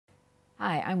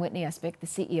Hi, I'm Whitney Espick, the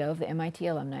CEO of the MIT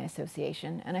Alumni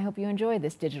Association, and I hope you enjoy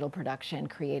this digital production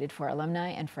created for alumni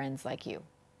and friends like you.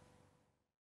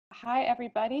 Hi,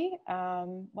 everybody.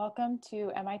 Welcome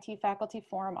to MIT Faculty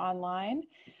Forum Online.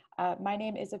 My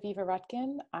name is Aviva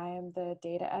Rutkin. I am the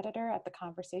data editor at The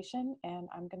Conversation, and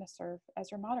I'm going to serve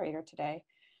as your moderator today.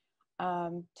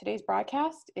 Today's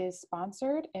broadcast is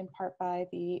sponsored in part by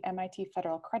the MIT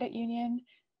Federal Credit Union,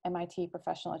 MIT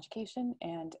Professional Education,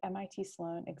 and MIT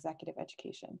Sloan Executive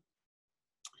Education.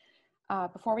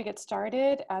 Before we get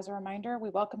started, as a reminder, we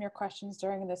welcome your questions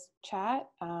during this chat.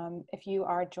 If you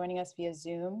are joining us via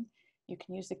Zoom, you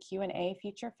can use the Q&A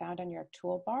feature found on your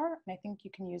toolbar, and I think you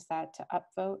can use that to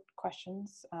upvote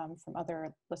questions from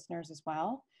other listeners as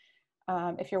well.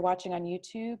 If you're watching on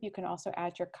YouTube, you can also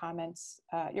add your comments,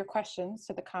 your questions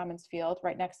to the comments field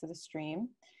right next to the stream.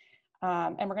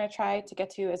 And we're going to try to get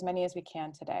to as many as we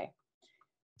can today.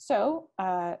 So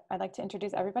I'd like to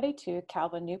introduce everybody to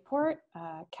Calvin Newport.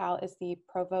 Cal is the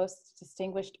Provost's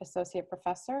Distinguished Associate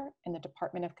Professor in the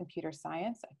Department of Computer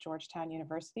Science at Georgetown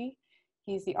University.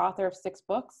 He's the author of 6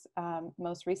 books,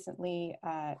 most recently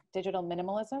Digital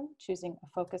Minimalism, Choosing a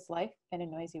Focused Life in a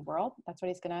Noisy World. That's what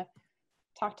he's going to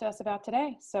talk to us about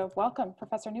today. So welcome,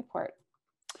 Professor Newport.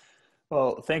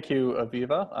 Well, thank you,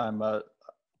 Aviva.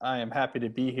 I am happy to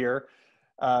be here.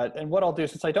 And what I'll do,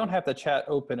 since I don't have the chat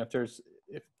open, if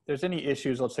there's any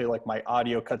issues, let's say like my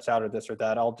audio cuts out or this or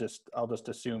that, I'll just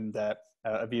assume that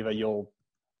Aviva, you'll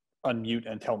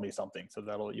unmute and tell me something.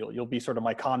 So you'll be sort of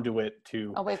my conduit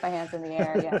to. I'll wave my hands in the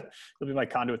air. Yeah. You'll be my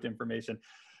conduit to information.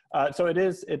 So it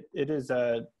is.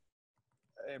 I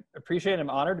appreciate and I'm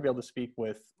honored to be able to speak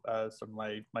with some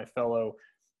of my fellow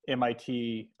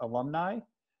MIT alumni.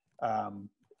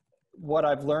 What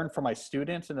I've learned from my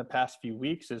students in the past few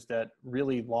weeks is that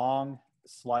really long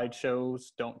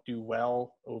slideshows don't do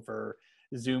well over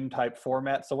Zoom type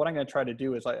format. So what I'm going to try to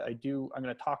do is I'm going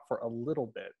to talk for a little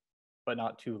bit, but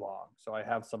not too long. So I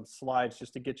have some slides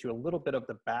just to get you a little bit of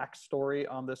the backstory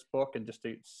on this book and just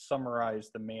to summarize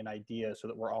the main idea so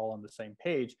that we're all on the same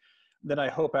page. Then I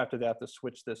hope after that to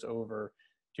switch this over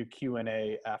to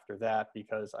Q&A after that,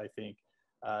 because I think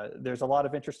there's a lot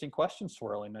of interesting questions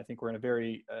swirling. I think we're in a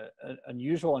very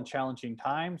unusual and challenging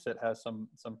times that has some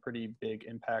pretty big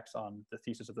impacts on the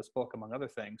thesis of this book, among other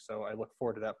things. So I look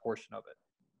forward to that portion of it.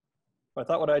 But I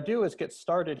thought what I'd do is get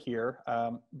started here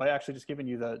by actually just giving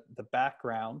you the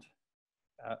background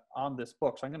on this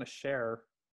book. So I'm going to share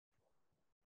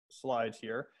slides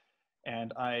here,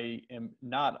 and I am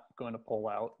not going to pull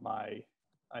out I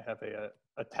have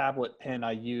a tablet pen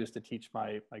I use to teach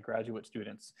my graduate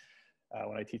students.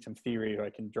 When I teach them theory, I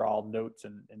can draw notes,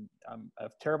 and I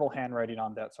have terrible handwriting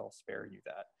on that, so I'll spare you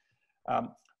that.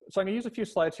 So I'm going to use a few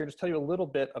slides here to tell you a little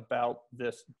bit about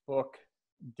this book,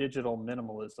 Digital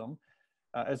Minimalism.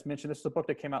 As mentioned, this is a book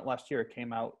that came out last year. It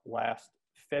came out last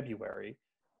February.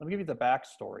 Let me give you the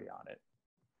backstory on it.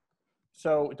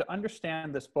 So to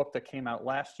understand this book that came out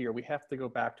last year, we have to go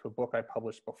back to a book I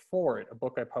published before it, a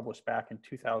book I published back in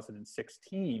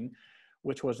 2016,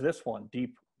 which was this one,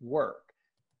 Deep Work.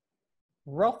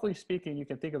 Roughly speaking, you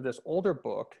can think of this older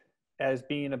book as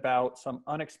being about some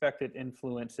unexpected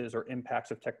influences or impacts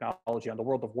of technology on the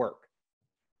world of work.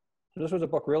 So this was a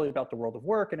book really about the world of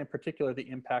work, and in particular, the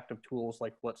impact of tools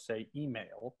like, let's say,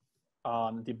 email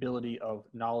on the ability of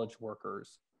knowledge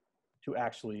workers to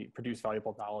actually produce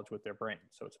valuable knowledge with their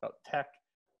brains. So it's about tech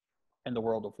and the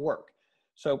world of work.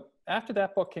 So after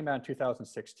that book came out in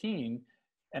 2016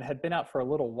 and had been out for a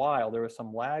little while, there was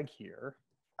some lag here.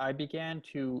 I began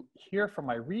to hear from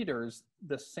my readers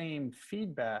the same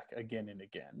feedback again and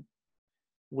again,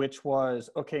 which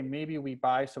was, okay, maybe we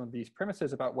buy some of these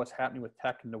premises about what's happening with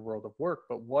tech in the world of work,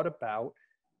 but what about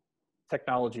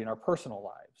technology in our personal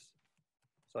lives?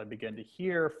 So I began to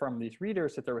hear from these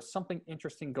readers that there was something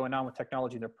interesting going on with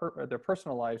technology in their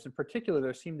personal lives. In particular,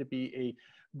 there seemed to be a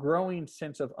growing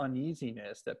sense of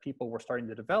uneasiness that people were starting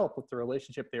to develop with the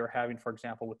relationship they were having, for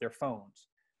example, with their phones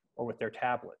or with their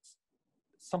tablets.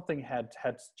 Something had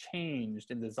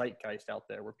changed in the zeitgeist out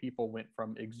there where people went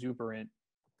from exuberant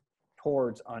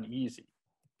towards uneasy.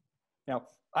 Now,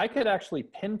 I could actually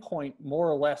pinpoint more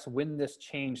or less when this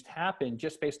change happened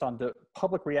just based on the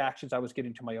public reactions I was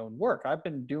getting to my own work. I've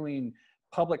been doing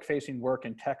public-facing work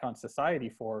in tech on society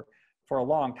for a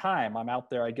long time. I'm out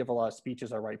there, I give a lot of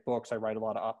speeches, I write books, I write a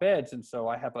lot of op-eds, and so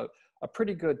I have a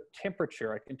pretty good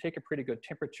temperature. I can take a pretty good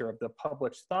temperature of the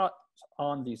public's thoughts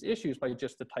on these issues by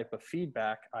just the type of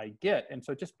feedback I get. And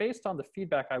so just based on the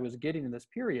feedback I was getting in this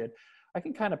period, I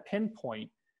can kind of pinpoint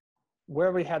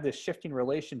where we had this shifting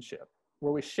relationship,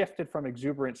 where we shifted from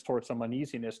exuberance towards some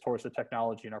uneasiness towards the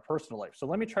technology in our personal life. So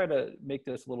let me try to make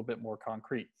this a little bit more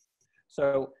concrete.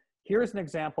 So here's an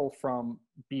example from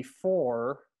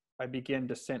before I begin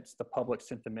to sense the public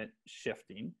sentiment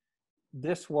shifting.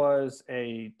 This was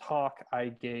a talk I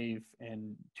gave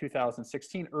in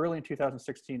 2016, early in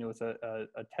 2016. It was a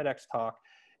TEDx talk,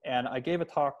 and I gave a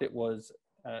talk that was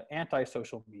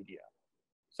anti-social media.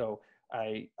 So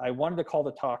I wanted to call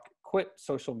the talk Quit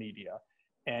Social Media.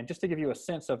 And just to give you a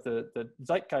sense of the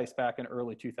zeitgeist back in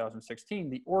early 2016,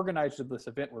 the organizers of this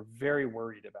event were very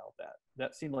worried about that.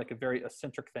 That seemed like a very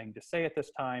eccentric thing to say at this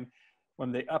time.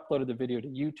 When they uploaded the video to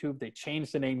YouTube, they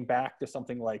changed the name back to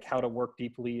something like How to Work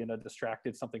Deeply in a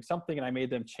Distracted something, and I made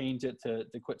them change it to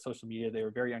Quit Social Media. They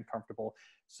were very uncomfortable.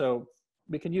 So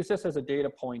we can use this as a data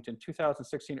point. In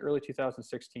 2016, early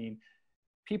 2016,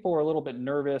 people were a little bit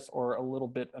nervous or a little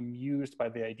bit amused by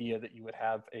the idea that you would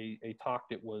have a talk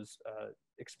that was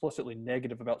explicitly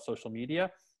negative about social media.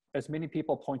 As many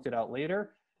people pointed out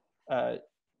later,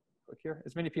 look here,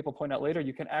 as many people point out later,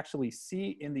 you can actually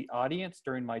see in the audience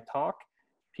during my talk,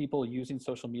 people using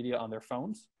social media on their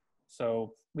phones.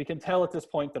 So we can tell at this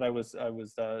point that I was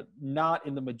not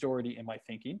in the majority in my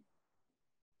thinking.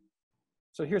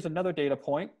 So here's another data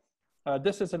point.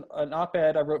 This is an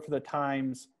op-ed I wrote for the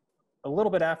Times a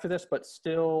little bit after this, but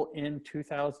still in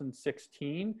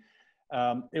 2016.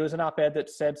 It was an op-ed that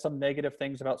said some negative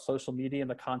things about social media in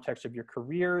the context of your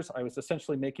careers. I was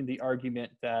essentially making the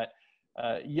argument that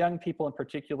young people in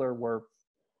particular were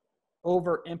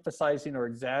overemphasizing or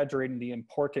exaggerating the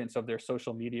importance of their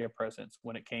social media presence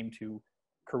when it came to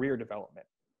career development.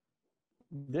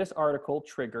 This article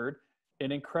triggered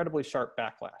an incredibly sharp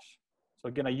backlash. So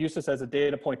again, I use this as a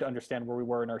data point to understand where we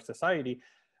were in our society.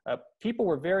 People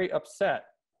were very upset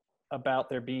about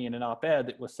there being an op-ed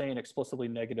that was saying explicitly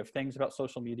negative things about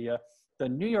social media. The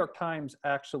New York Times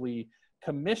actually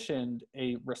commissioned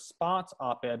a response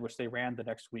op-ed, which they ran the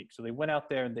next week. So they went out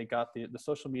there and they got the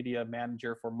social media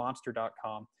manager for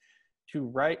monster.com to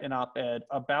write an op-ed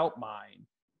about mine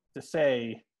to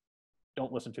say,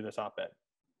 don't listen to this op-ed.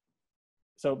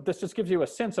 So this just gives you a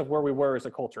sense of where we were as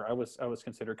a culture. I was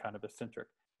considered kind of eccentric.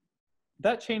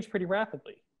 That changed pretty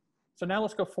rapidly. So now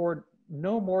let's go forward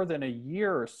no more than a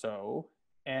year or so,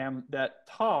 and that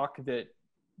talk that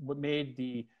made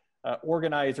the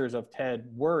organizers of TED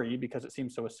worry because it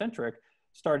seemed so eccentric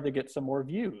started to get some more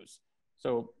views.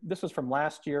 So this was from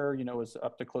last year, you know, it was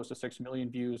up to close to 6 million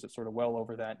views. It's sort of well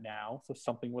over that now. So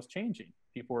something was changing.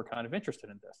 People were kind of interested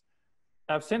in this.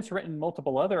 I've since written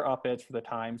multiple other op-eds for the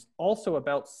Times, also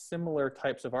about similar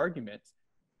types of arguments.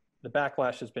 The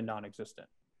backlash has been non-existent.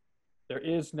 There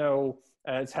is no,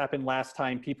 as happened last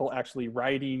time, people actually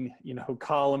writing, you know,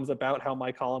 columns about how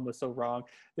my column was so wrong.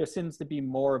 There seems to be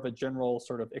more of a general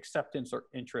sort of acceptance or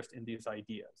interest in these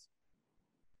ideas.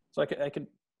 So I can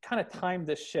kind of time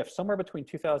this shift somewhere between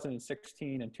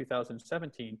 2016 and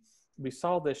 2017. We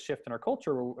saw this shift in our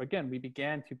culture where, again, we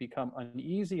began to become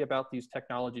uneasy about these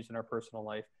technologies in our personal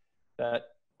life that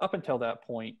up until that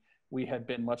point, we had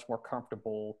been much more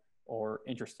comfortable or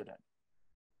interested in.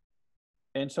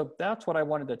 And so that's what I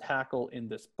wanted to tackle in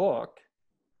this book.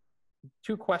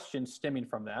 2 questions stemming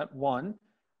from that. 1,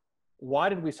 why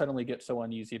did we suddenly get so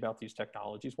uneasy about these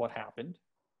technologies? What happened?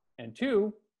 And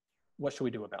 2, what should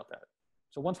we do about that?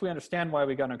 So once we understand why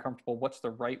we got uncomfortable, what's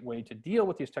the right way to deal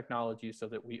with these technologies so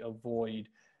that we avoid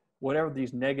whatever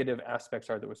these negative aspects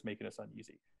are that was making us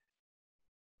uneasy?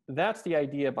 That's the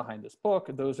idea behind this book.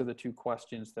 Those are the 2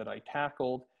 questions that I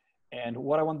tackled. And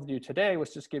what I wanted to do today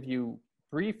was just give you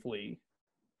briefly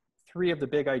 3 of the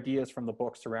big ideas from the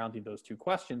book surrounding those 2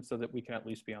 questions so that we can at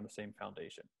least be on the same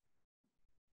foundation.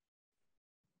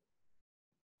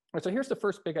 All right, so here's the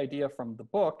first big idea from the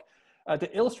book.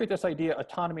 To illustrate this idea,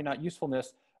 autonomy, not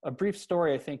usefulness, a brief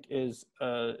story I think is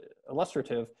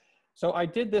illustrative. So I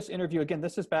did this interview, again,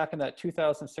 this is back in that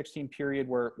 2016 period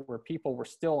where people were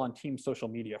still on team social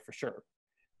media for sure.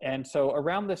 And so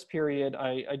around this period,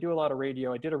 I do a lot of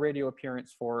radio. I did a radio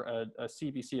appearance for a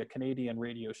CBC, a Canadian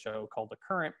radio show called The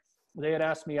Current. They had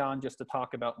asked me on just to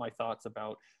talk about my thoughts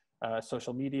about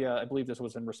social media. I believe this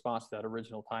was in response to that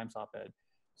original Times op-ed.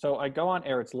 So I go on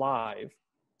air, it's live.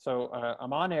 So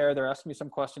I'm on air, they're asking me some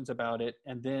questions about it,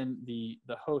 and then the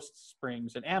host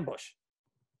springs an ambush.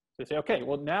 They say, okay,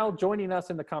 well now joining us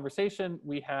in the conversation,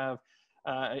 we have,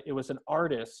 it was an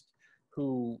artist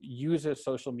who uses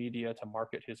social media to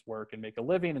market his work and make a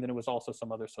living, and then it was also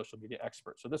some other social media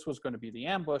experts. So this was going to be the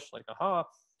ambush, like, aha,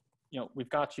 you know, we've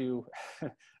got you,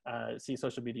 see,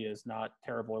 social media is not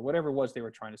terrible, or whatever it was they were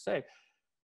trying to say.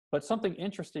 But something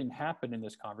interesting happened in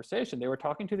this conversation. They were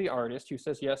talking to the artist who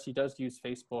says, yes, he does use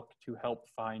Facebook to help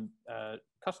find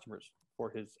customers for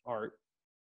his art.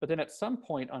 But then at some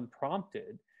point,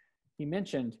 unprompted, he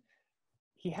mentioned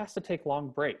he has to take long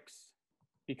breaks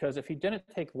because if he didn't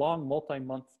take long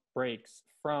multi-month breaks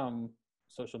from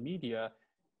social media,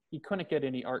 he couldn't get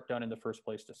any art done in the first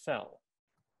place to sell.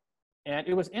 And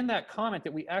it was in that comment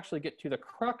that we actually get to the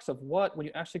crux of what, when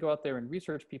you actually go out there and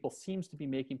research people, seems to be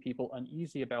making people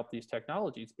uneasy about these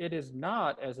technologies. It is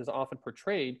not, as is often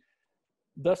portrayed,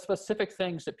 the specific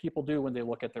things that people do when they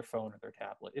look at their phone or their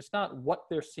tablet. It's not what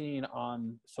they're seeing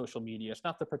on social media. It's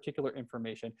not the particular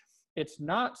information. It's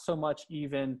not so much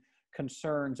even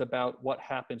concerns about what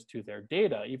happens to their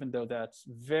data, even though that's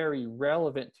very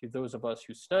relevant to those of us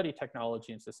who study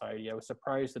technology and society. I was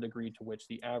surprised at the degree to which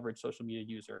the average social media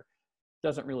user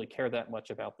doesn't really care that much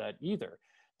about that either.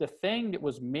 The thing that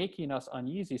was making us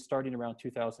uneasy starting around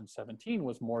 2017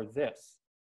 was more this.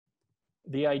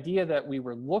 The idea that we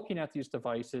were looking at these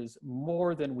devices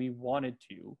more than we wanted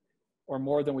to, or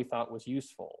more than we thought was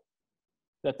useful.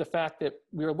 That the fact that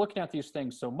we were looking at these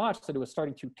things so much that it was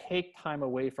starting to take time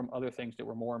away from other things that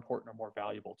were more important or more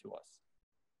valuable to us.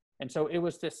 And so it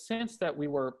was this sense that we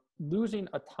were losing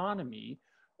autonomy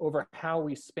over how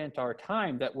we spent our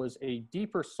time that was a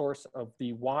deeper source of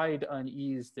the wide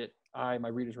unease that my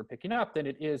readers were picking up than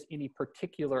it is any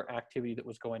particular activity that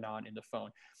was going on in the phone.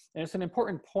 And it's an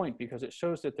important point because it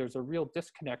shows that there's a real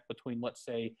disconnect between, let's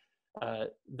say,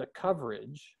 the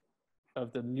coverage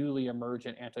of the newly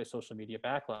emergent anti-social media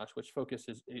backlash, which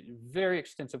focuses very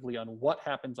extensively on what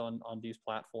happens on these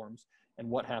platforms and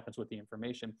what happens with the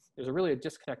information. There's really a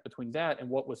disconnect between that and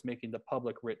what was making the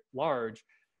public writ large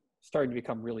starting to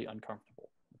become really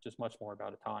uncomfortable, which is much more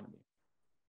about autonomy.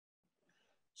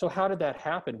 So how did that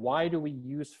happen? Why do we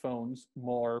use phones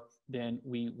more than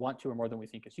we want to or more than we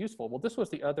think is useful? Well, this was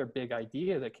the other big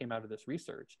idea that came out of this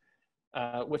research,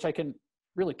 which I can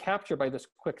really capture by this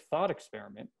quick thought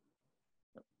experiment.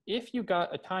 If you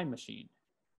got a time machine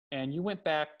and you went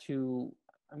back to,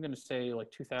 I'm going to say like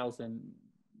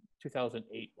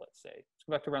 2008, let's say. Let's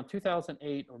go back to around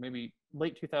 2008 or maybe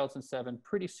late 2007,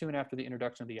 pretty soon after the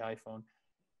introduction of the iPhone,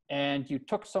 and you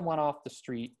took someone off the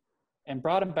street and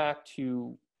brought them back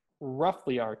to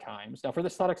roughly our times. Now, for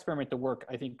this thought experiment to work,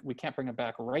 I think we can't bring them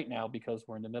back right now because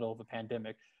we're in the middle of a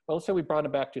pandemic. But let's say we brought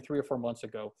them back to 3 or 4 months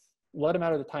ago, let them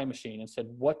out of the time machine and said,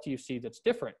 what do you see that's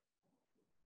different?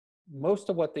 Most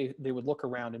of what they would look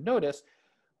around and notice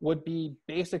would be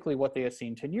basically what they had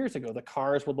seen 10 years ago. The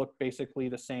cars would look basically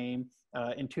the same.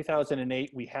 In 2008,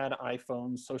 we had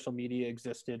iPhones, social media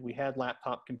existed, we had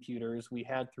laptop computers, we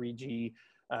had 3G.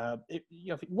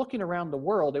 Looking around the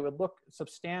world, it would look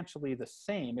substantially the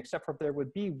same, except for there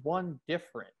would be one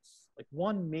difference, like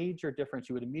one major difference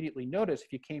you would immediately notice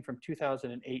if you came from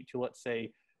 2008 to, let's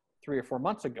say, 3 or 4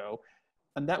 months ago,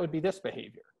 and that would be this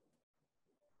behavior.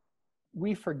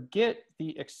 We forget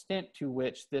the extent to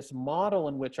which this model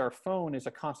in which our phone is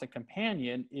a constant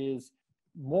companion is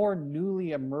more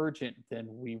newly emergent than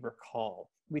we recall.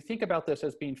 We think about this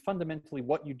as being fundamentally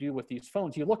what you do with these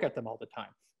phones. You look at them all the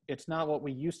time. It's not what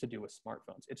we used to do with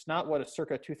smartphones. It's not what a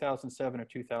circa 2007 or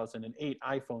 2008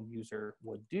 iPhone user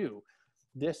would do.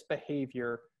 This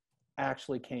behavior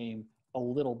actually came a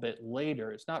little bit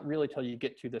later. It's not really till you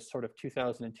get to this sort of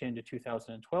 2010 to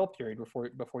 2012 period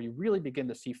before you really begin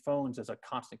to see phones as a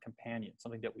constant companion,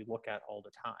 something that we look at all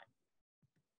the time.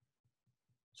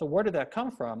 So where did that come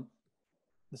from?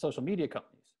 The social media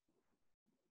companies.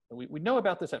 We know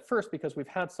about this at first because we've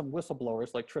had some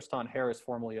whistleblowers like Tristan Harris,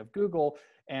 formerly of Google,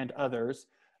 and others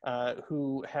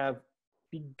who have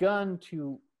begun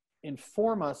to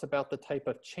inform us about the type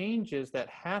of changes that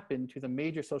happened to the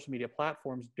major social media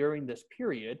platforms during this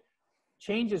period,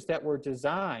 changes that were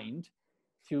designed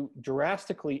to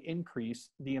drastically increase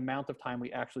the amount of time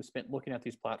we actually spent looking at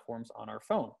these platforms on our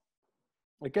phone.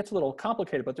 It gets a little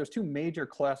complicated, but there's 2 major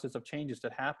classes of changes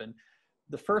that happened.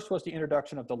 The first was the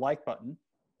introduction of the like button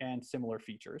and similar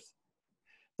features.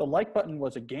 The like button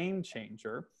was a game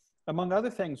changer. Among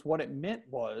other things, what it meant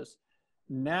was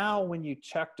now when you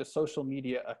checked a social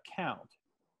media account,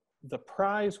 the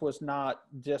prize was not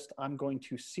just, I'm going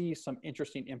to see some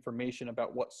interesting information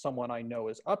about what someone I know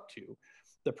is up to.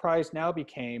 The prize now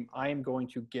became, I am going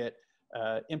to get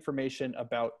information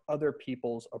about other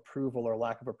people's approval or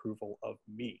lack of approval of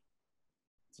me.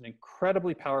 It's an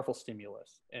incredibly powerful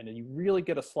stimulus, and you really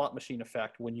get a slot machine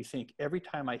effect when you think every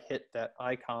time I hit that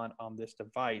icon on this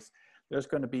device, there's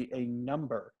going to be a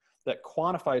number that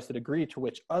quantifies the degree to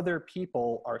which other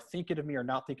people are thinking of me or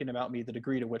not thinking about me, the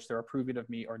degree to which they're approving of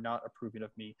me or not approving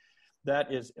of me.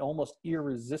 That is almost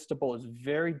irresistible. It's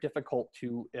very difficult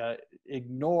to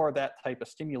ignore that type of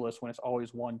stimulus when it's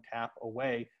always one tap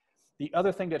away. The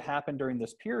other thing that happened during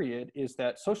this period is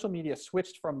that social media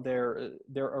switched from their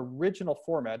original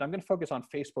format. I'm going to focus on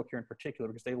Facebook here in particular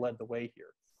because they led the way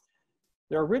here.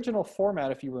 Their original format,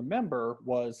 if you remember,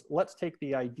 was let's take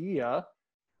the idea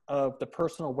of the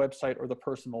personal website or the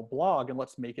personal blog and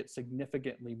let's make it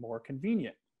significantly more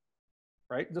convenient,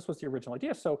 right? This was the original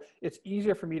idea. So it's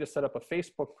easier for me to set up a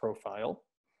Facebook profile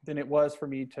than it was for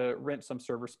me to rent some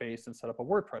server space and set up a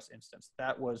WordPress instance.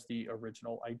 That was the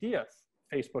original idea.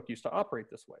 Facebook used to operate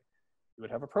this way. You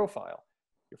would have a profile.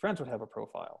 Your friends would have a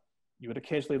profile. You would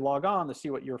occasionally log on to see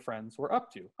what your friends were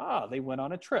up to. Ah, they went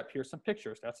on a trip. Here's some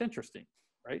pictures. That's interesting,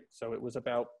 right? So it was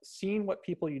about seeing what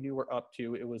people you knew were up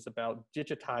to. It was about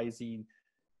digitizing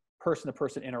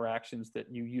person-to-person interactions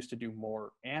that you used to do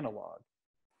more analog.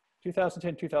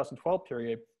 2010, 2012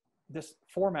 period, this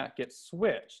format gets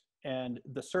switched and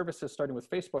the services starting with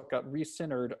Facebook got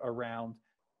recentered around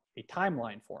a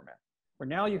timeline format, where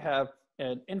now you have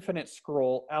an infinite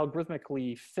scroll,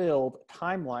 algorithmically filled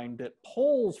timeline that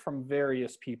pulls from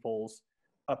various people's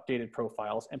updated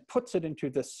profiles and puts it into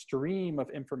this stream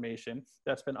of information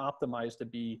that's been optimized to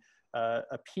be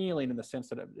appealing in the sense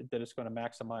that it's going to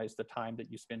maximize the time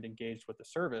that you spend engaged with the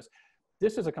service.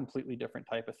 This is a completely different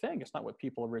type of thing. It's not what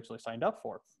people originally signed up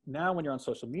for. Now, when you're on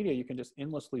social media, you can just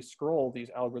endlessly scroll these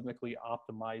algorithmically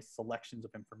optimized selections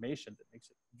of information that makes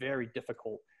it very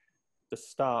difficult to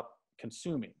stop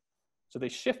consuming. So they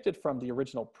shifted from the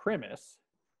original premise,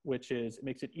 which is it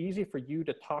makes it easy for you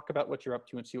to talk about what you're up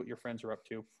to and see what your friends are up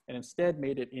to, and instead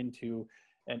made it into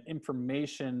an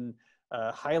information,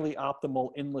 highly optimal,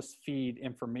 endless feed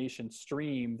information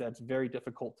stream that's very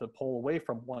difficult to pull away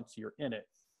from once you're in it.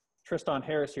 Tristan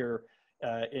Harris here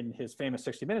in his famous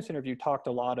 60 Minutes interview talked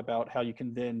a lot about how you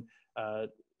can then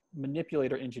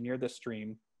manipulate or engineer this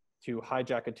stream to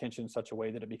hijack attention in such a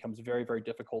way that it becomes very, very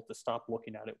difficult to stop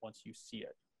looking at it once you see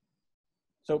it.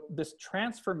 So this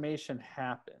transformation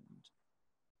happened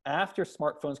after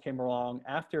smartphones came along,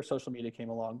 after social media came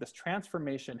along. This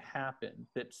transformation happened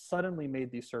that suddenly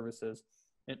made these services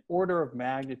an order of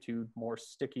magnitude more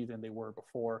sticky than they were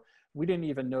before. We didn't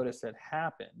even notice it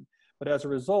happen. But as a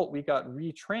result, we got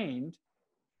retrained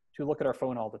to look at our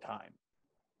phone all the time.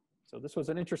 So this was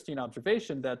an interesting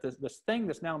observation that this thing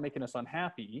that's now making us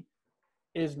unhappy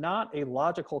is not a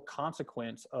logical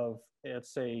consequence of,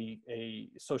 let's say, a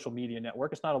social media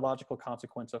network. It's not a logical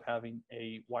consequence of having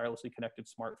a wirelessly connected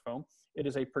smartphone. It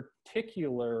is a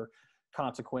particular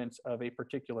consequence of a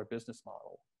particular business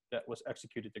model that was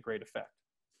executed to great effect.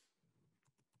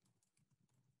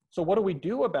 So what do we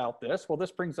do about this? Well,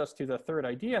 this brings us to the third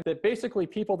idea, that basically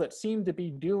people that seem to be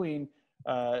doing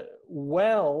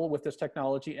well with this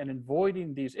technology and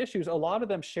avoiding these issues, a lot of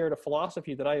them shared a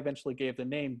philosophy that I eventually gave the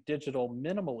name digital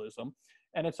minimalism.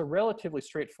 And it's a relatively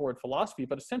straightforward philosophy,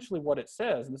 but essentially what it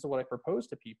says, and this is what I propose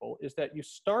to people, is that you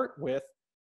start with,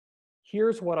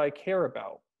 here's what I care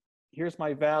about. Here's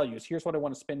my values. Here's what I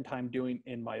want to spend time doing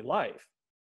in my life.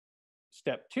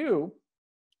 Step two,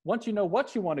 once you know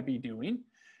what you want to be doing,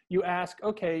 you ask,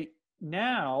 okay,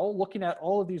 now looking at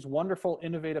all of these wonderful,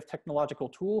 innovative technological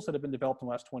tools that have been developed in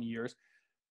the last 20 years,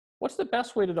 what's the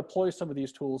best way to deploy some of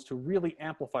these tools to really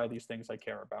amplify these things I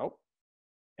care about?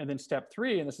 And then step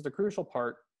three, and this is the crucial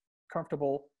part,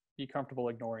 be comfortable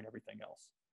ignoring everything else.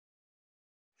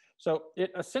 So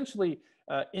it essentially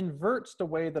inverts the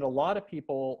way that a lot of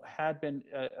people had been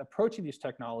approaching these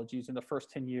technologies in the first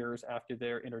 10 years after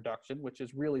their introduction, which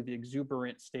is really the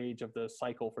exuberant stage of the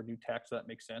cycle for new tech, so that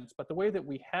makes sense. But the way that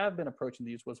we have been approaching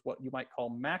these was what you might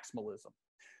call maximalism,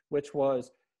 which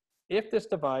was, if this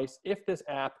device, if this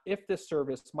app, if this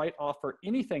service might offer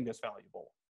anything that's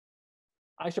valuable,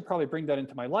 I should probably bring that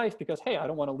into my life because, hey, I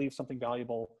don't want to leave something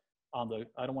valuable I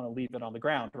don't want to leave it on the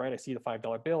ground, right? I see the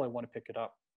 $5 bill, I want to pick it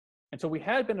up. And so we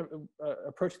had been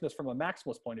approaching this from a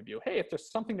maximalist point of view. Hey, if there's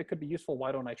something that could be useful,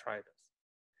 why don't I try this?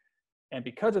 And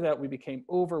because of that, we became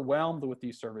overwhelmed with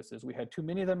these services. We had too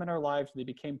many of them in our lives. They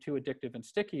became too addictive and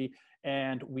sticky,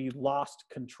 and we lost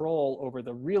control over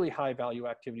the really high value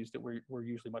activities that we're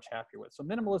usually much happier with. So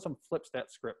minimalism flips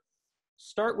that script.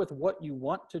 Start with what you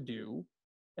want to do,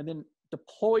 and then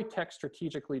deploy tech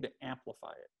strategically to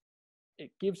amplify it.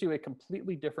 It gives you a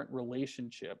completely different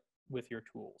relationship with your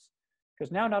tools.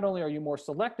 Because now not only are you more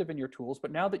selective in your tools,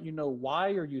 but now that you know why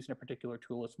you're using a particular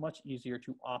tool, it's much easier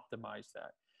to optimize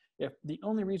that. If the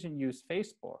only reason you use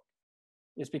Facebook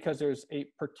is because there's a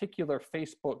particular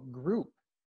Facebook group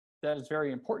that is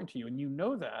very important to you, and you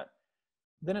know that,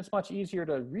 then it's much easier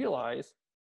to realize,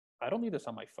 I don't need this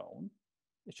on my phone.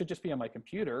 It should just be on my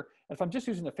computer. And if I'm just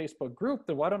using the Facebook group,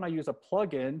 then why don't I use a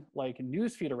plugin like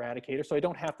Newsfeed Eradicator so I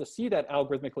don't have to see that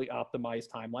algorithmically optimized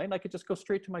timeline? I could just go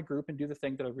straight to my group and do the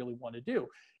thing that I really want to do.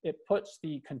 It puts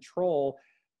the control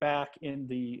back in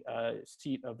the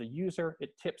seat of the user.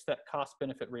 It tips that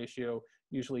cost-benefit ratio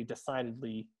usually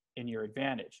decidedly in your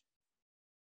advantage.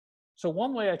 So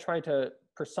one way I try to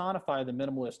personify the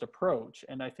minimalist approach,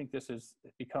 and I think this has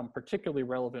become particularly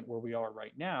relevant where we are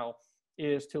right now,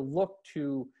 is to look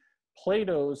to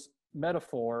Plato's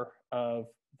metaphor of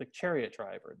the chariot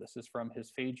driver. This is from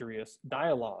his Phaedrus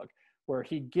dialogue, where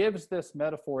he gives this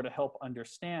metaphor to help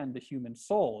understand the human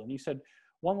soul. And he said,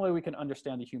 one way we can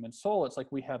understand the human soul, it's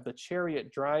like we have the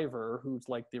chariot driver, who's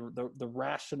like the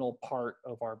rational part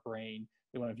of our brain.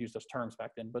 They wouldn't have used those terms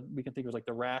back then, but we can think of it as like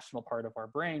the rational part of our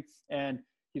brain. And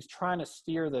he's trying to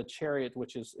steer the chariot,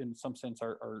 which is in some sense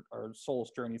our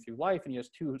soul's journey through life. And he has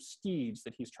two steeds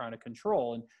that he's trying to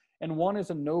control. And one is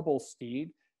a noble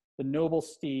steed. The noble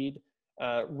steed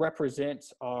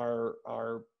represents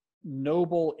our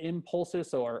noble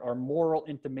impulses, so our moral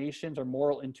intimations, our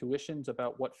moral intuitions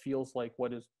about what feels like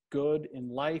what is good in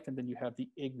life. And then you have the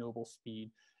ignoble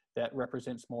steed that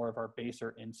represents more of our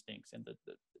baser instincts. And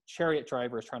the chariot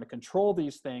driver is trying to control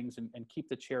these things and keep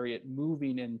the chariot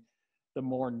moving in the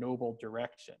more noble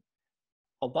direction.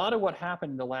 A lot of what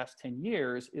happened in the last 10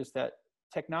 years is that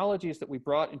technologies that we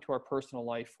brought into our personal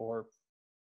life for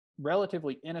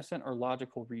relatively innocent or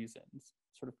logical reasons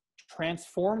sort of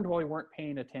transformed while we weren't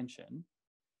paying attention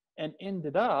and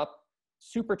ended up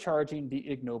supercharging the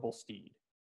ignoble steed.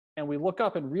 And we look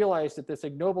up and realize that this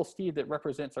ignoble steed that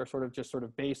represents our sort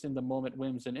of base in the moment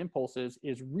whims and impulses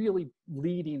is really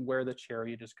leading where the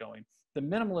chariot is going. The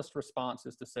minimalist response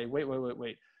is to say, wait.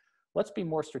 Let's be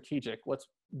more strategic. Let's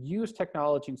use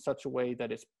technology in such a way that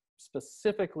it's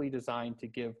specifically designed to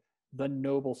give the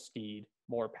noble steed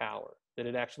more power, that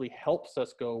it actually helps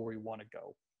us go where we want to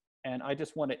go. And I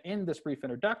just want to end this brief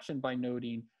introduction by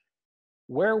noting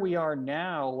where we are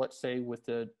now, let's say with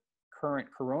the current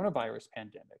coronavirus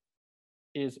pandemic,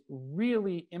 is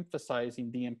really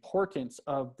emphasizing the importance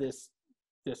of this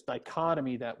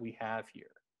dichotomy that we have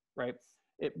here, right?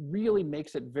 It really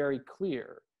makes it very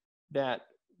clear that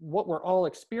what we're all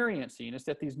experiencing is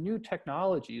that these new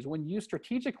technologies, when used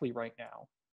strategically right now,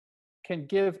 can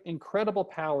give incredible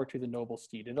power to the noble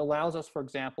steed. It allows us, for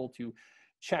example, to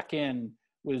check in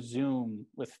with Zoom,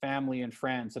 with family and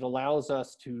friends. It allows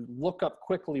us to look up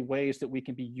quickly ways that we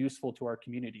can be useful to our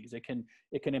communities. It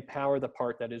can empower the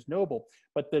part that is noble.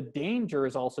 But the danger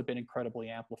has also been incredibly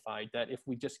amplified, that if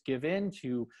we just give in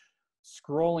to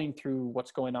scrolling through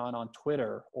what's going on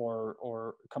Twitter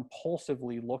or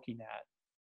compulsively looking at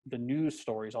the news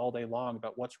stories all day long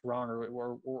about what's wrong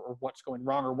or what's going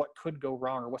wrong or what could go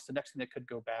wrong or what's the next thing that could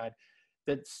go bad,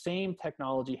 that same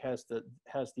technology has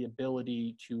the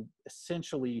ability to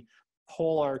essentially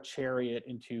pull our chariot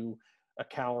into a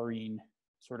cowering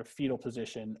sort of fetal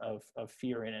position of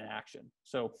fear and inaction.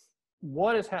 So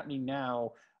what is happening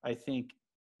now, I think,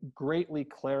 greatly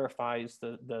clarifies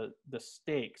the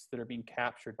stakes that are being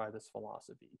captured by this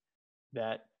philosophy,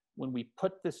 that when we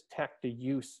put this tech to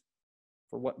use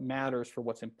for what matters, for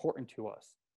what's important to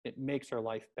us, it makes our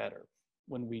life better.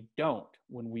 When we don't,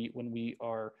 when we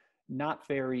are not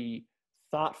very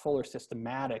thoughtful or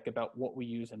systematic about what we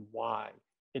use and why,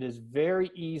 it is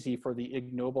very easy for the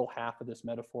ignoble half of this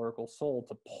metaphorical soul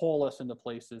to pull us into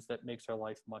places that makes our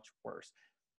life much worse.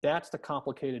 That's the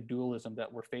complicated dualism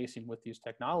that we're facing with these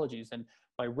technologies. And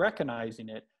by recognizing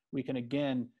it, we can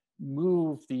again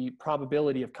move the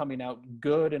probability of coming out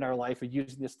good in our life or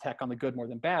using this tech on the good more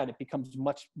than bad. It becomes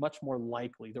much more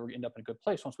likely that we end up in a good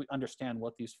place once we understand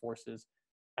what these forces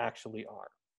actually are.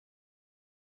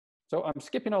 So I'm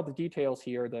skipping all the details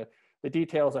here, the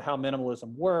details of how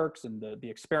minimalism works and the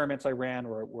experiments I ran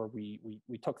where we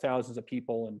took thousands of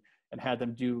people and had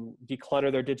them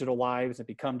declutter their digital lives and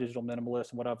become digital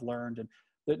minimalists and what I've learned. And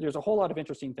there's a whole lot of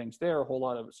interesting things there, a whole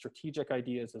lot of strategic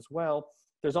ideas as well.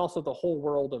 There's also the whole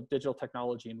world of digital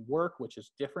technology and work, which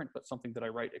is different, but something that I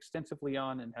write extensively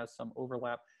on and has some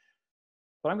overlap.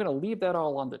 But I'm going to leave that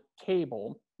all on the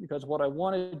table because what I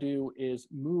want to do is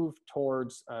move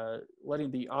towards letting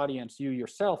the audience, you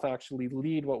yourself, actually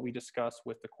lead what we discuss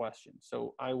with the questions.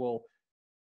 So I will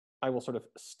sort of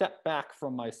step back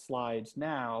from my slides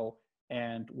now,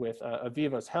 and with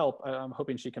Aviva's help, I'm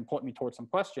hoping she can point me towards some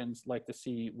questions, like to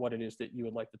see what it is that you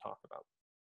would like to talk about.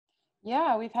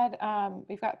 Yeah, we've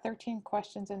got 13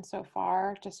 questions in so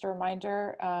far. Just a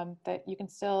reminder that you can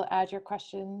still add your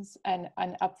questions and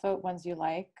upvote ones you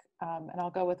like. And I'll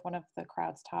go with one of the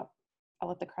crowd's top. I'll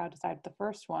let the crowd decide the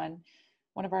first one.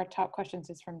 One of our top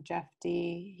questions is from Jeff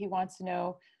D. He wants to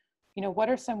know, what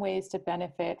are some ways to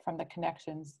benefit from the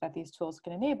connections that these tools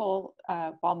can enable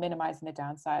while minimizing the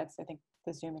downsides? I think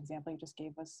the Zoom example you just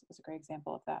gave was a great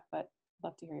example of that, but I'd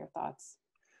love to hear your thoughts.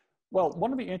 Well,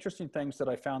 one of the interesting things that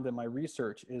I found in my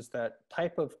research is that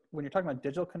when you're talking about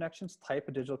digital connections, type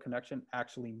of digital connection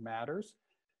actually matters.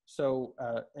 So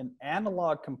an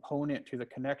analog component to the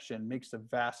connection makes a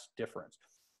vast difference.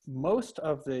 Most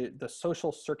of the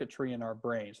social circuitry in our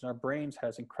brains, and our brains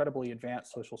has incredibly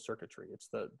advanced social circuitry, it's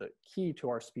the key to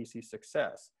our species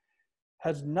success,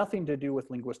 has nothing to do with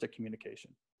linguistic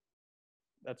communication.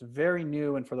 That's very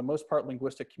new, and for the most part,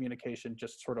 linguistic communication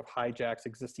just sort of hijacks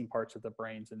existing parts of the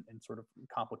brains in sort of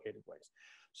complicated ways.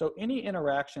 So any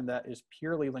interaction that is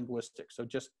purely linguistic, so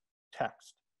just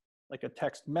text, like a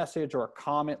text message or a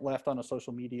comment left on a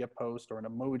social media post or an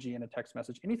emoji in a text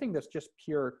message, anything that's just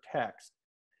pure text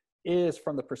is,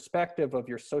 from the perspective of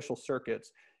your social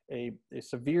circuits, a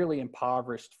severely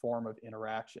impoverished form of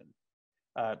interaction.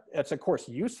 It's of course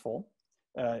useful.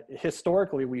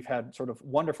 Historically, we've had sort of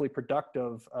wonderfully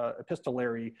productive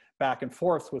epistolary back and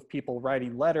forth with people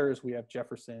writing letters. We have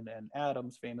Jefferson and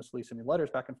Adams famously sending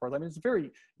letters back and forth. I mean, it's a very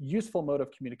useful mode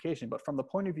of communication, but from the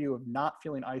point of view of not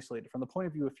feeling isolated, from the point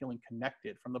of view of feeling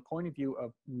connected, from the point of view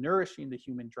of nourishing the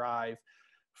human drive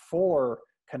for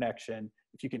connection,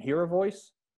 if you can hear a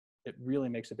voice, it really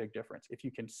makes a big difference. If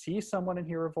you can see someone and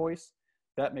hear a voice,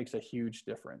 that makes a huge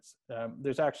difference.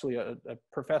 There's actually a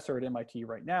professor at MIT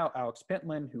right now, Alex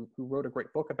Pentland, who wrote a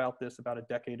great book about this about a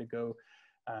decade ago.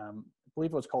 I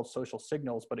believe it was called Social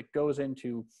Signals, but it goes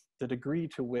into the degree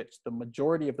to which the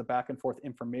majority of the back and forth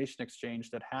information exchange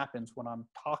that happens when I'm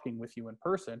talking with you in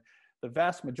person, the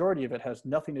vast majority of it has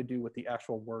nothing to do with the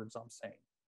actual words I'm saying.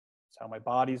 It's how my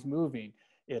body's moving.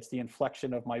 It's the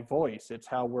inflection of my voice. It's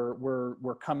how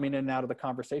we're coming in and out of the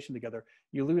conversation together.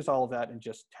 You lose all of that in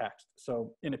just text.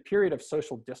 So in a period of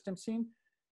social distancing,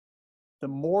 the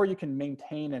more you can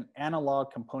maintain an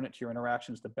analog component to your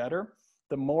interactions, the better.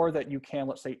 The more that you can,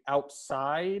 let's say,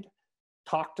 outside,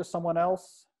 talk to someone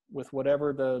else with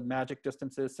whatever the magic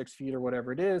distance is, 6 feet or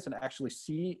whatever it is, and actually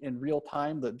see in real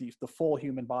time the full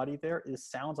human body there. It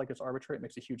sounds like it's arbitrary. It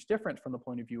makes a huge difference from the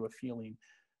point of view of feeling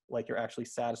like you're actually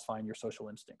satisfying your social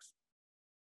instincts.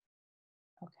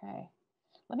 Okay,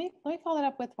 let me follow that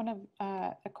up with one of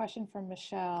a question from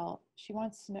Michelle. She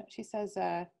wants to know, she says,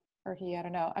 or he, I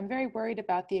don't know, I'm very worried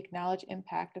about the acknowledged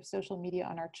impact of social media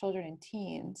on our children and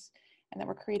teens, and that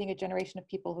we're creating a generation of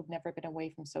people who've never been away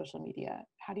from social media.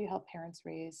 How do you help parents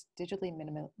raise digitally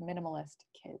minimalist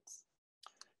kids?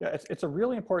 Yeah, it's a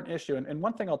really important issue. And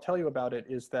one thing I'll tell you about it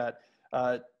is that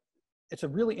it's a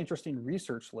really interesting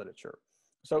research literature.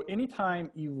 So anytime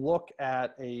you look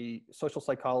at a social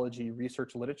psychology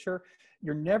research literature,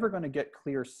 you're never going to get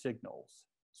clear signals.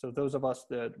 So those of us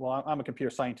that, well, I'm a computer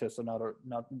scientist, so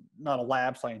not a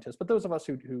lab scientist, but those of us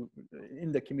who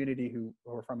in the community who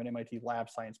are from an MIT lab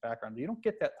science background, you don't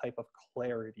get that type of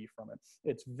clarity from it.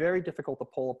 It's very difficult to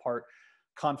pull apart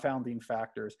confounding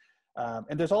factors.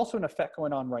 And there's also an effect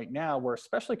going on right now where,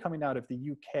 especially coming out of the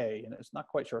UK, and it's not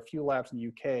quite sure, a few labs in the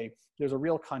UK, there's a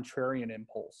real contrarian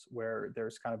impulse where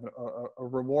there's kind of a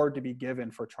reward to be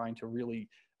given for trying to really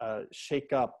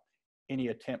shake up any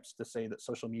attempts to say that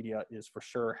social media is for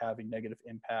sure having negative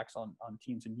impacts on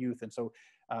teens and youth. And so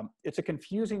it's a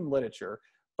confusing literature,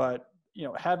 but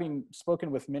having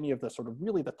spoken with many of the sort of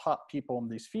really the top people in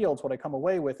these fields, what I come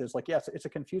away with is like, yes, it's a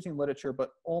confusing literature,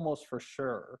 but almost for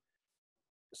sure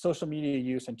social media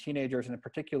use in teenagers, and in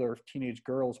particular teenage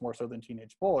girls more so than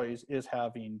teenage boys, is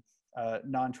having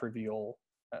non-trivial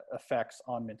effects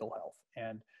on mental health.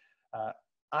 And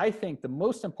I think the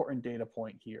most important data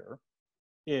point here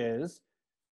is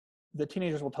the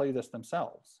teenagers will tell you this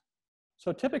themselves.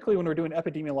 So typically when we're doing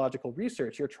epidemiological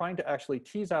research, you're trying to actually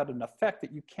tease out an effect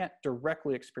that you can't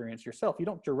directly experience yourself. You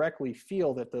don't directly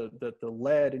feel that the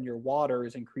lead in your water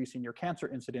is increasing your cancer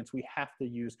incidence. We have to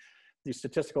use these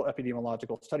statistical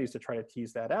epidemiological studies to try to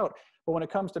tease that out. But when it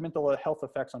comes to mental health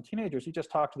effects on teenagers, you just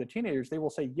talk to the teenagers, they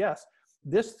will say, yes,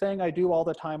 this thing I do all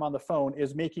the time on the phone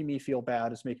is making me feel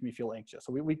bad, is making me feel anxious.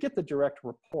 So we get the direct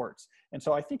reports. And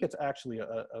so I think it's actually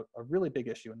a really big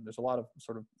issue, and there's a lot of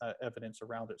sort of evidence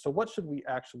around it. So what should we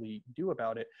actually do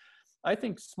about it? I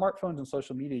think smartphones and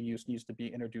social media use needs to be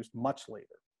introduced much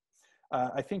later.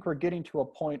 I think we're getting to a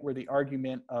point where the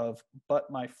argument of, but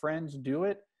my friends do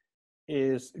it,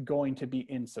 is going to be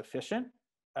insufficient.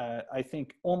 I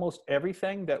think almost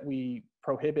everything that we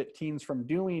prohibit teens from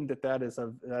doing, that is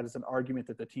an argument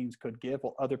that the teens could give.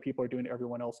 Well, other people are doing it,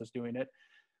 everyone else is doing it.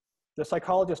 The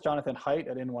psychologist Jonathan Haidt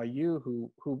at NYU,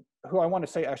 who I want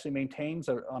to say actually maintains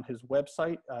on his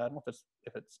website, I don't know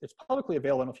if it's publicly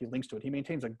available, I don't know if he links to it. He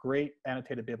maintains a great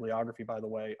annotated bibliography, by the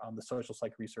way, on the social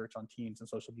psych research on teens and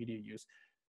social media use.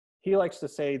 He likes to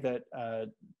say that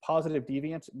positive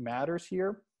deviance matters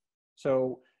here.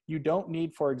 So you don't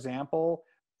need, for example,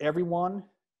 everyone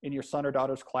in your son or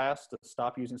daughter's class to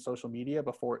stop using social media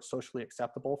before it's socially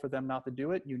acceptable for them not to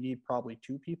do it. You need probably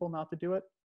 2 people not to do it.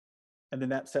 and then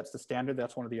that sets the standard.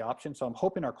 That's one of the options. So I'm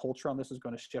hoping our culture on this is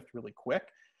going to shift really quick.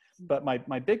 But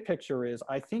my big picture is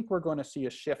I think we're going to see a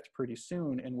shift pretty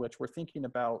soon in which we're thinking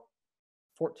about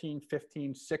 14,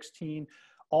 15, 16,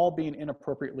 all being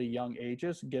inappropriately young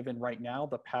ages, given right now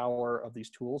the power of these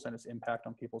tools and its impact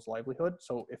on people's livelihood.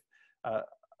 So if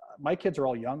my kids are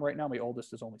all young right now, my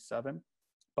oldest is only 7,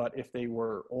 but if they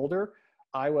were older,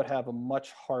 I would have a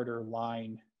much harder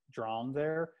line drawn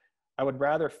there. I would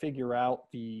rather figure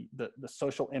out the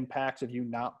social impacts of you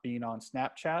not being on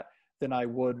Snapchat than I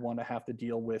would want to have to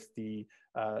deal with the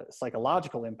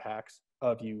psychological impacts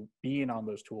of you being on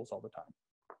those tools all the time.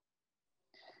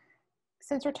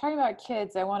 Since we're talking about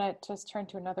kids, I want to just turn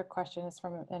to another question. It's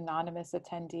from an anonymous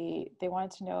attendee. They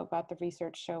wanted to know about the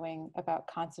research showing about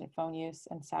constant phone use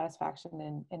and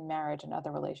satisfaction in marriage and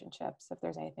other relationships, if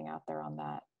there's anything out there on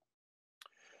that.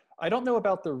 I don't know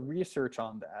about the research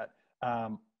on that,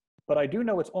 but I do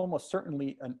know it's almost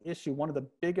certainly an issue. One of the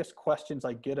biggest questions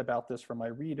I get about this from my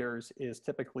readers is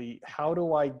typically, how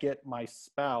do I get my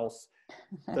spouse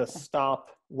to stop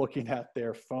looking at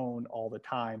their phone all the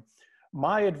time?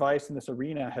 My advice in this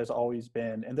arena has always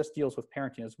been, and this deals with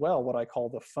parenting as well, what I call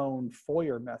the phone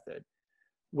foyer method,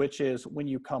 which is when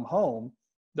you come home,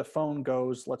 the phone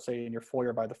goes, let's say in your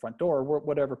foyer by the front door,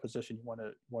 whatever position you want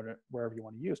to, wherever you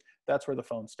want to use, that's where the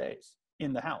phone stays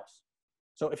in the house.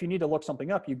 So if you need to look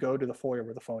something up, you go to the foyer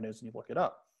where the phone is and you look it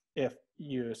up. If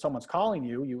someone's calling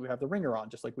you, you have the ringer on,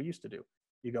 just like we used to do.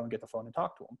 You go and get the phone and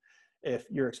talk to them. If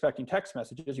you're expecting text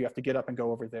messages, you have to get up and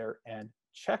go over there and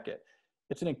check it.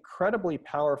 It's an incredibly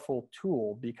powerful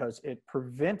tool because it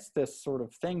prevents this sort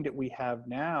of thing that we have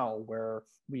now where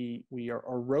we are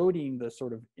eroding the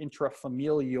sort of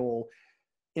intrafamilial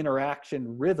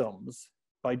interaction rhythms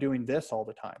by doing this all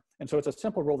the time. And so it's a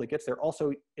simple rule that gets there.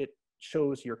 Also, it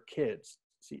shows your kids.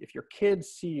 See, if your kids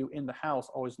see you in the house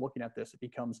always looking at this, it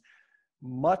becomes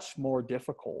much more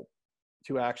difficult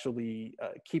to actually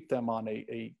keep them on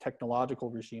a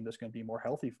technological regime that's going to be more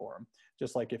healthy for them.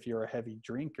 Just like if you're a heavy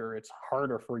drinker, it's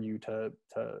harder for you to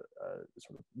sort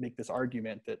of make this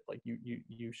argument that like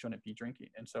you shouldn't be drinking.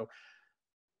 And so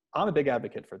I'm a big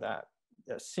advocate for that.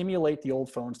 Simulate the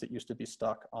old phones that used to be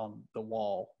stuck on the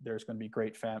wall. There's going to be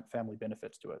great family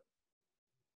benefits to it.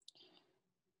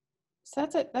 So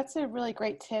that's a really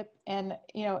great tip. And,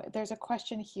 you know, there's a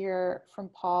question here from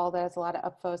Paul that has a lot of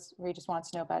upvotes where he just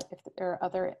wants to know about if there are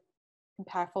other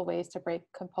impactful ways to break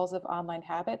compulsive online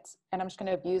habits. And I'm just going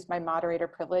to abuse my moderator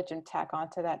privilege and tack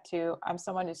onto that too. I'm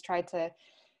someone who's tried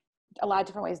a lot of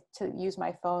different ways to use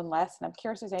my phone less. And I'm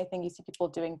curious if there's anything you see people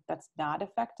doing that's not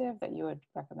effective that you would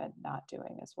recommend not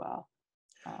doing as well.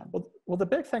 Well, the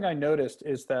big thing I noticed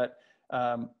is that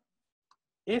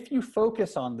if you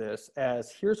focus on this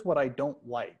as, here's what I don't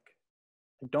like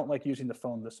using the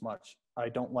phone this much. I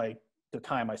don't like the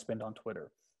time I spend on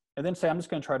Twitter. And then say, I'm just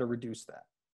going to try to reduce that.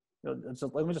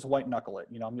 Let me just white knuckle it.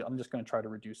 You know, I'm just going to try to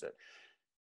reduce it.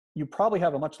 You probably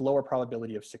have a much lower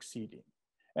probability of succeeding.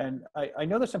 And I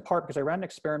know this in part because I ran an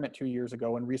experiment 2 years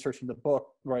ago in researching the book,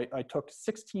 right? I took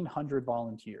 1,600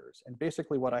 volunteers. And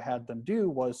basically what I had them do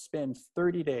was spend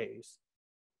 30 days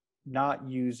not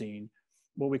using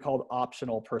what we called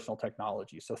optional personal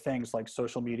technology. So things like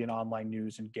social media and online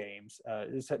news and games.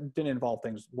 It didn't involve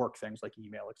work things like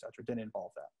email, et cetera. Didn't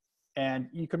involve that. And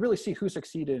you could really see who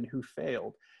succeeded and who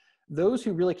failed. Those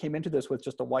who really came into this with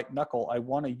just a white knuckle, I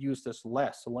want to use this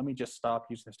less, so let me just stop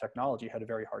using this technology, had a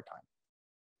very hard time.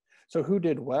 So who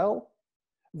did well?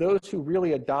 Those who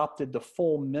really adopted the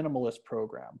full minimalist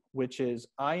program, which is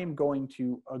I am going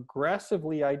to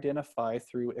aggressively identify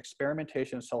through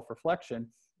experimentation and self-reflection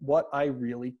what I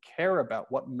really care about,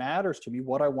 what matters to me,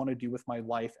 what I want to do with my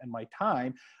life and my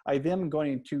time. I then am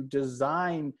going to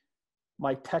design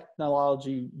my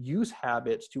technology use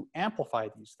habits to amplify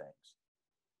these things.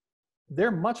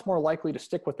 They're much more likely to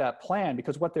stick with that plan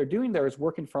because what they're doing there is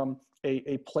working from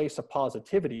a place of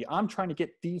positivity. I'm trying to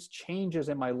get these changes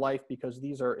in my life because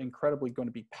these are incredibly going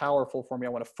to be powerful for me. I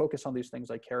want to focus on these things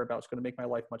I care about. It's going to make my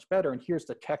life much better. And here's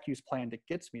the tech use plan that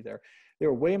gets me there.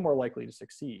 They're way more likely to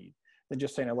succeed than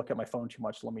just saying, I look at my phone too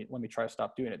much. Let me try to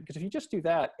stop doing it. Because if you just do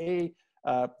that,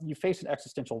 you face an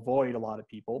existential void. A lot of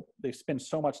people, they spend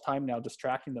so much time now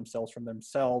distracting themselves from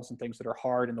themselves and things that are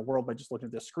hard in the world by just looking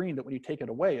at this screen that when you take it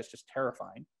away, it's just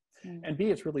terrifying. Mm. And B,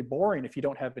 it's really boring if you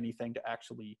don't have anything to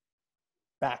actually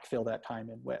backfill that time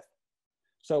in with.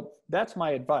 So that's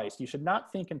my advice. You should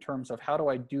not think in terms of how do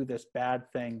I do this bad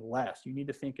thing less. You need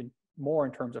to think more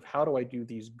in terms of how do I do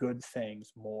these good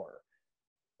things more.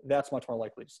 That's much more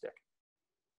likely to stick.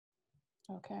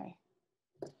 Okay.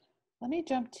 Let me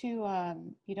jump to,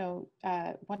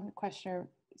 one questioner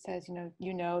says,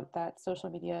 you note that social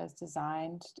media is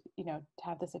designed, to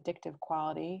have this addictive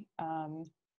quality.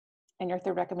 And your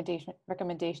third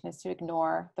recommendation is to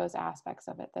ignore those aspects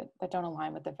of it that don't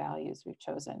align with the values we've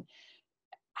chosen.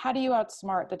 How do you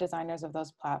outsmart the designers of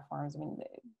those platforms? I mean,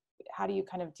 how do you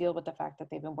kind of deal with the fact that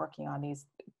they've been working on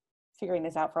figuring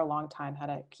this out for a long time, how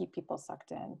to keep people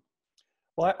sucked in?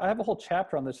 Well, I have a whole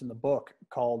chapter on this in the book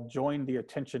called Join the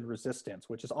Attention Resistance,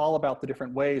 which is all about the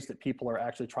different ways that people are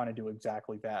actually trying to do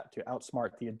exactly that, to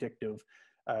outsmart the addictive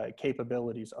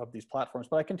capabilities of these platforms.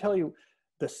 But I can tell you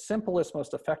the simplest,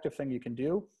 most effective thing you can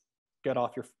do, get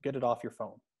it off your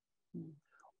phone.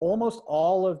 Almost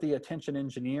all of the attention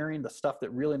engineering, the stuff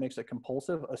that really makes it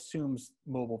compulsive, assumes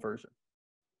mobile version.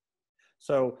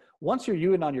 So once you're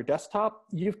using on your desktop,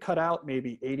 you've cut out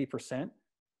maybe 80%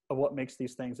 of what makes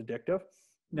these things addictive.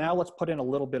 Now let's put in a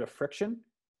little bit of friction.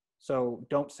 So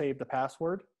don't save the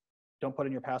password. Don't put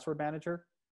in your password manager.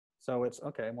 So it's,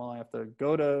 okay, well, I have to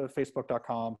go to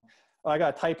facebook.com. I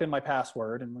got to type in my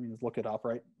password and let me just look it up,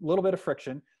 right? A little bit of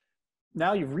friction.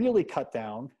 Now you've really cut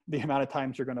down the amount of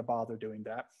times you're going to bother doing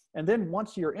that. And then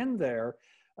once you're in there,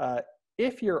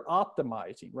 if you're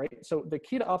optimizing, right? So the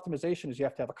key to optimization is you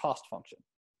have to have a cost function,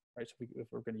 right? So if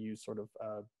we're going to use sort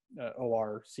of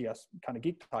ORCS kind of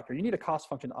geek talk here, you need a cost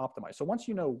function to optimize. So once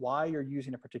you know why you're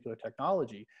using a particular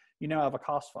technology, you now have a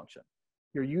cost function.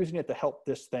 You're using it to help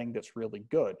this thing that's really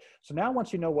good. So now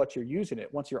once you know what you're using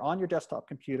it, once you're on your desktop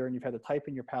computer and you've had to type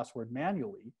in your password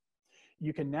manually,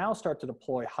 you can now start to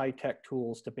deploy high-tech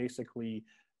tools to basically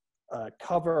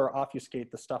cover or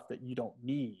obfuscate the stuff that you don't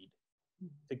need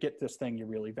to get this thing you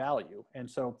really value. And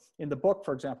so in the book,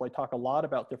 for example, I talk a lot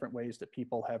about different ways that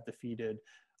people have defeated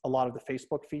a lot of the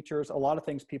Facebook features, a lot of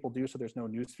things people do so there's no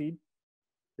news feed.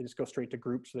 They just go straight to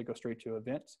groups, so they go straight to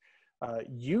events.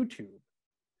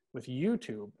 With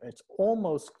YouTube, it's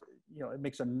almost, it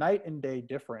makes a night and day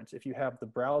difference if you have the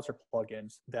browser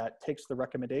plugins that takes the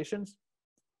recommendations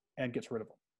and gets rid of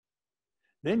them.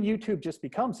 Then YouTube just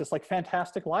becomes this like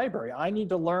fantastic library. I need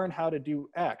to learn how to do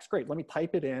X. Great, let me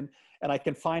type it in and I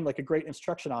can find like a great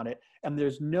instruction on it. And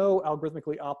there's no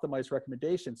algorithmically optimized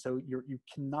recommendation. So you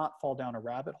cannot fall down a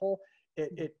rabbit hole.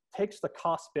 It takes the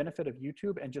cost benefit of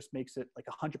YouTube and just makes it like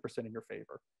 100% in your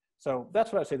favor. So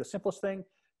that's what I say, the simplest thing,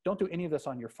 don't do any of this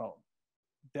on your phone.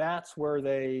 That's where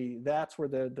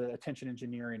the attention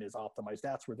engineering is optimized.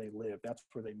 That's where they live. That's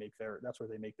where they make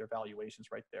their valuations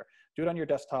right there. Do it on your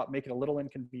desktop, make it a little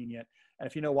inconvenient. And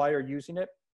if you know why you're using it,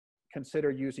 consider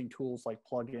using tools like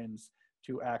plugins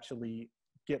to actually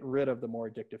get rid of the more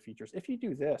addictive features. If you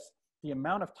do this, the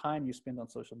amount of time you spend on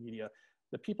social media,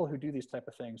 the people who do these type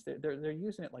of things, they're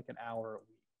using it like an hour a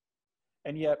week.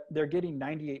 And yet they're getting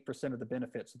 98% of the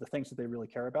benefits of the things that they really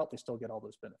care about. They still get all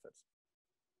those benefits.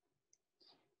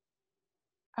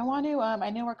 I want to, I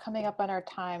know we're coming up on our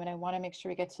time and I want to make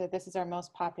sure we get to, this is our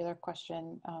most popular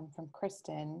question from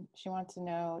Kristen. She wants to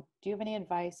know, do you have any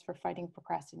advice for fighting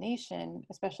procrastination,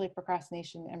 especially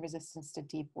procrastination and resistance to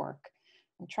deep work?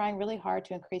 I'm trying really hard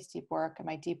to increase deep work and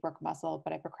my deep work muscle,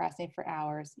 but I procrastinate for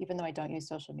hours, even though I don't use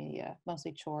social media,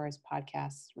 mostly chores,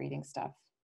 podcasts, reading stuff,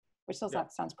 which still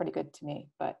sounds pretty good to me,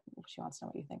 but she wants to know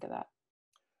what you think of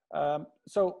that.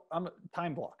 So I'm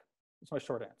time block. That's my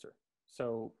short answer.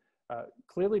 So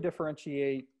clearly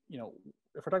differentiate, if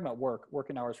we're talking about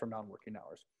working hours from non-working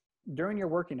hours. During your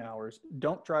working hours,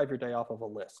 don't drive your day off of a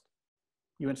list.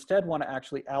 You instead want to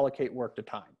actually allocate work to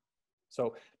time.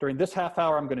 So during this half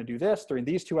hour, I'm going to do this. During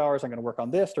these 2 hours, I'm going to work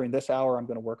on this. During this hour, I'm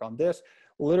going to work on this.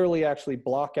 Literally actually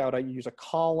block out, I use a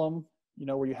column,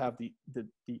 where you have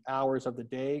the hours of the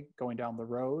day going down the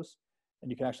rows, and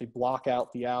you can actually block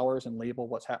out the hours and label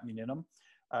what's happening in them.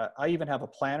 I even have a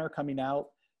planner coming out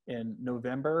in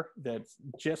November that's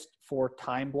just for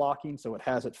time blocking. So it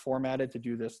has it formatted to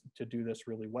do this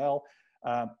really well.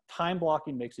 Time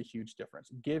blocking makes a huge difference.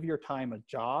 Give your time a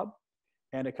job,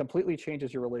 and it completely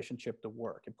changes your relationship to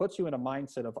work. It puts you in a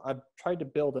mindset of, I've tried to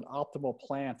build an optimal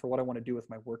plan for what I want to do with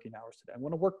my working hours today. I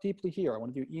want to work deeply here. I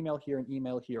want to do email here and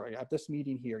email here. I have this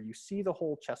meeting here. You see the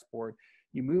whole chessboard.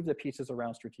 You move the pieces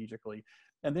around strategically.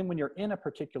 And then when you're in a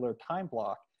particular time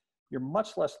block, you're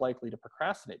much less likely to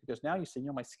procrastinate, because now you say,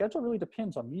 my schedule really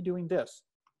depends on me doing this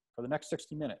for the next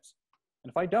 60 minutes.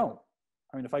 And if I don't,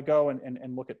 if I go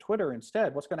and look at Twitter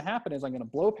instead, what's going to happen is I'm going to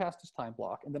blow past this time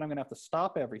block, and then I'm going to have to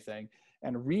stop everything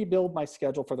and rebuild my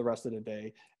schedule for the rest of the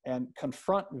day and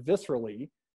confront viscerally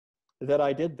that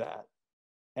I did that.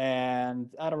 And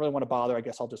I don't really want to bother. I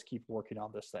guess I'll just keep working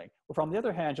on this thing. But on the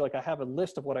other hand, you're like, I have a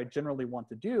list of what I generally want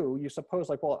to do. You suppose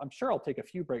like, well, I'm sure I'll take a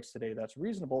few breaks today. That's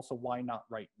reasonable. So why not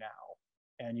right now?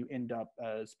 And you end up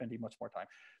spending much more time.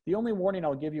 The only warning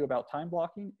I'll give you about time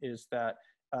blocking is that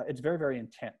it's very, very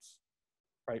intense,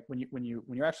 right? When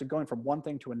you're actually going from one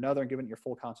thing to another and giving it your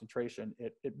full concentration,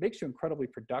 it makes you incredibly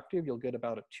productive. You'll get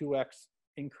about a 2x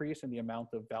increase in the amount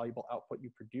of valuable output you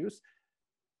produce.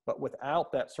 But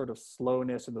without that sort of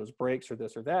slowness and those breaks or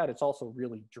this or that, it's also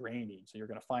really draining. So you're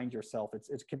going to find yourself,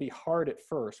 it can be hard at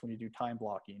first when you do time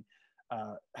blocking,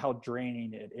 how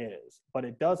draining it is. But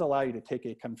it does allow you to take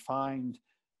a confined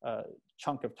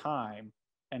chunk of time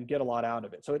and get a lot out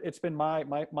of it. So it's been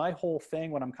my whole thing.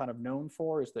 What I'm kind of known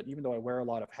for is that even though I wear a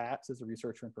lot of hats as a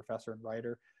researcher and professor and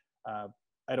writer,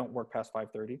 I don't work past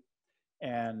 5:30.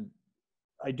 And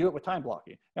I do it with time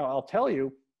blocking. Now, I'll tell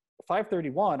you,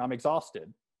 5:31, I'm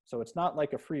exhausted. So it's not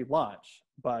like a free lunch,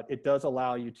 but it does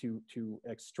allow you to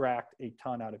extract a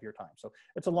ton out of your time. So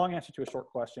it's a long answer to a short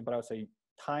question, but I would say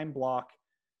time block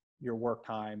your work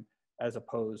time as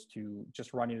opposed to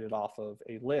just running it off of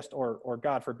a list or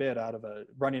God forbid,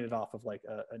 running it off of like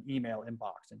an email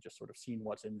inbox and just sort of seeing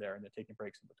what's in there and then taking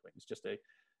breaks in between. It's just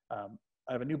I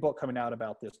have a new book coming out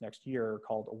about this next year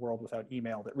called A World Without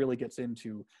Email that really gets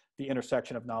into the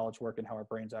intersection of knowledge work and how our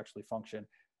brains actually function.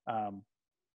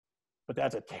 But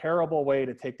that's a terrible way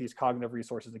to take these cognitive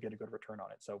resources and get a good return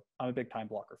on it. So I'm a big time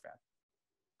blocker fan.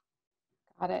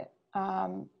 Got it.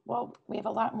 Well, we have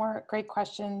a lot more great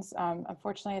questions.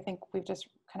 Unfortunately, I think we've just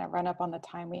kind of run up on the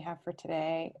time we have for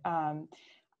today.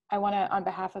 I want to, on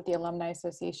behalf of the Alumni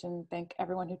Association, thank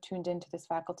everyone who tuned into this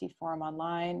faculty forum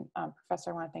online.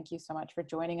 Professor, I want to thank you so much for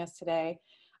joining us today.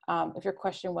 If your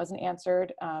question wasn't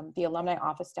answered, the alumni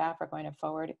office staff are going to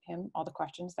forward him all the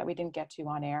questions that we didn't get to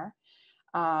on air.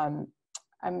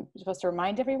 I'm supposed to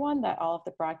remind everyone that all of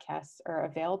the broadcasts are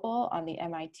available on the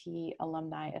MIT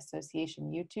Alumni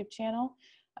Association YouTube channel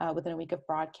within a week of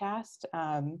broadcast.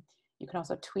 You can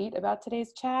also tweet about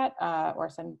today's chat or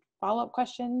send follow-up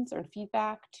questions or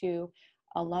feedback to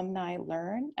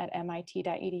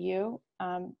alumnilearn@mit.edu.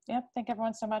 Yeah, thank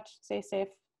everyone so much. Stay safe.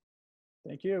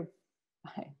 Thank you.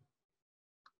 Bye.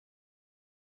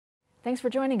 Thanks for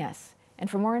joining us.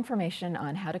 And for more information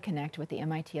on how to connect with the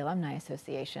MIT Alumni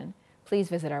Association, please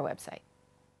visit our website.